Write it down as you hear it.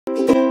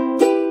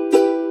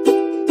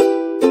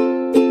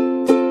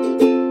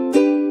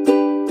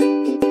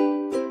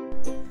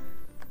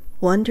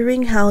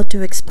Wondering how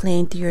to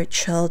explain to your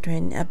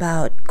children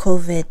about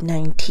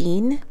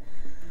COVID-19?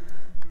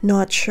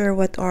 Not sure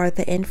what are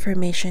the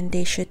information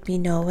they should be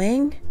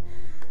knowing?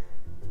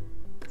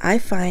 I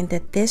find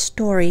that this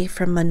story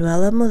from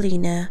Manuela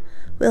Molina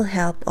will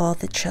help all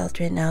the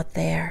children out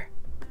there.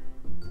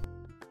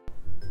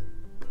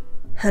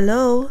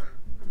 Hello,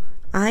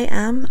 I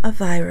am a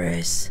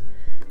virus,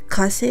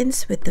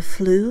 cousins with the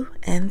flu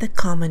and the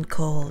common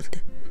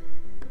cold.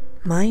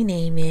 My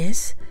name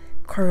is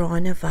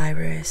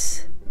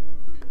CoronaVirus.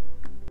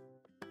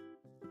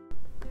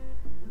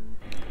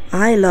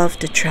 I love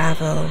to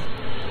travel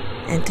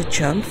and to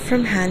jump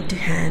from hand to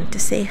hand to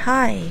say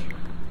hi.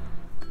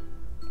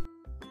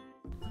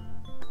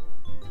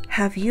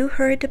 Have you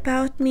heard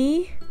about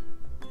me?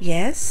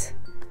 Yes?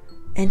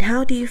 And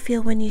how do you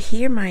feel when you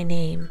hear my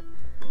name?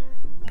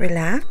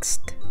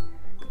 Relaxed?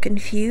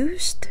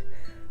 Confused?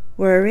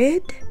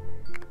 Worried?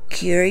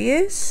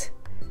 Curious?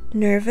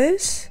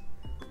 Nervous?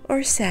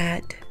 Or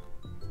sad?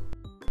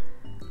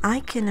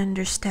 I can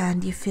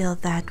understand you feel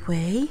that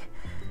way.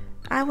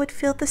 I would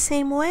feel the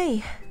same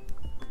way.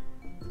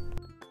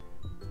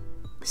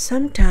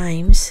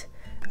 Sometimes,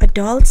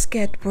 adults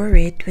get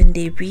worried when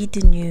they read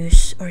the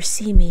news or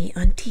see me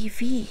on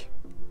TV.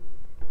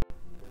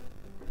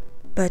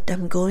 But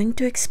I'm going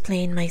to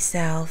explain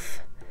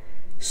myself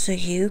so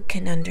you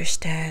can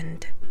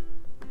understand.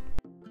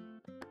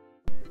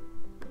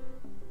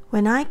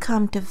 When I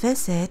come to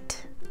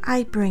visit,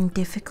 I bring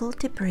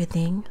difficulty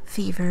breathing,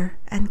 fever,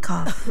 and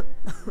cough.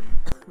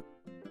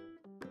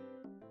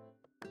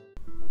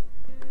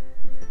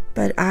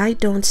 But I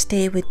don't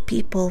stay with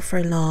people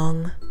for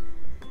long,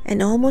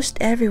 and almost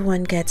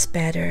everyone gets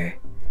better.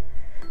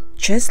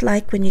 Just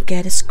like when you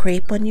get a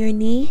scrape on your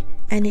knee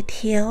and it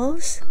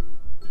heals.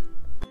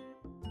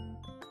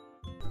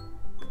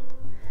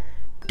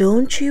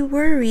 Don't you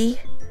worry,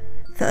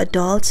 the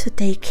adults who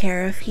take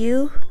care of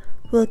you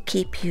will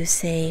keep you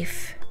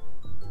safe.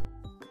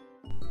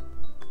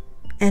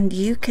 And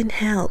you can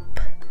help.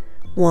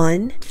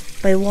 1.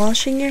 By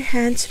washing your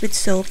hands with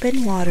soap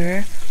and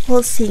water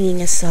while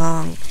singing a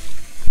song.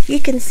 You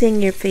can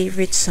sing your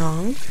favorite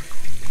song,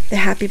 the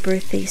happy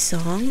birthday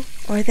song,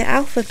 or the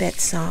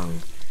alphabet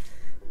song.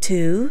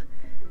 2.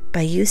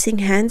 By using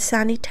hand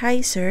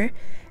sanitizer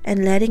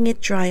and letting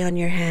it dry on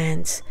your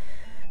hands.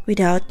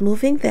 Without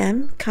moving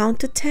them, count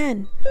to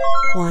 10.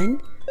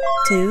 1,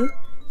 2,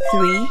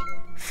 3,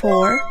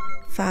 4,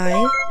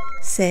 5,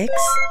 6,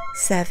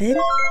 7,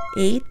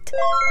 8,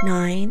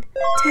 9,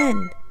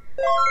 10.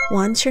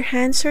 Once your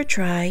hands are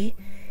dry,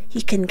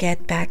 you can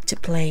get back to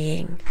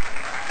playing.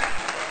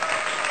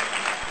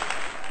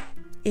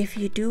 If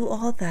you do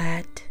all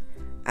that,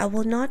 I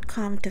will not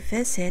come to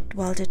visit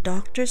while the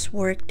doctors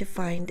work to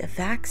find a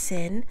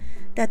vaccine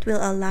that will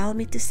allow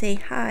me to say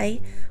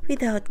hi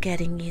without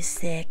getting you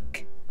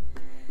sick.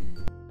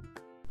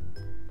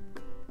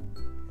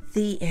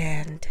 The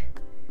end.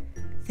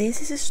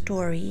 This is a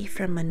story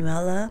from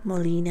Manuela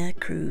Molina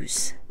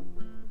Cruz.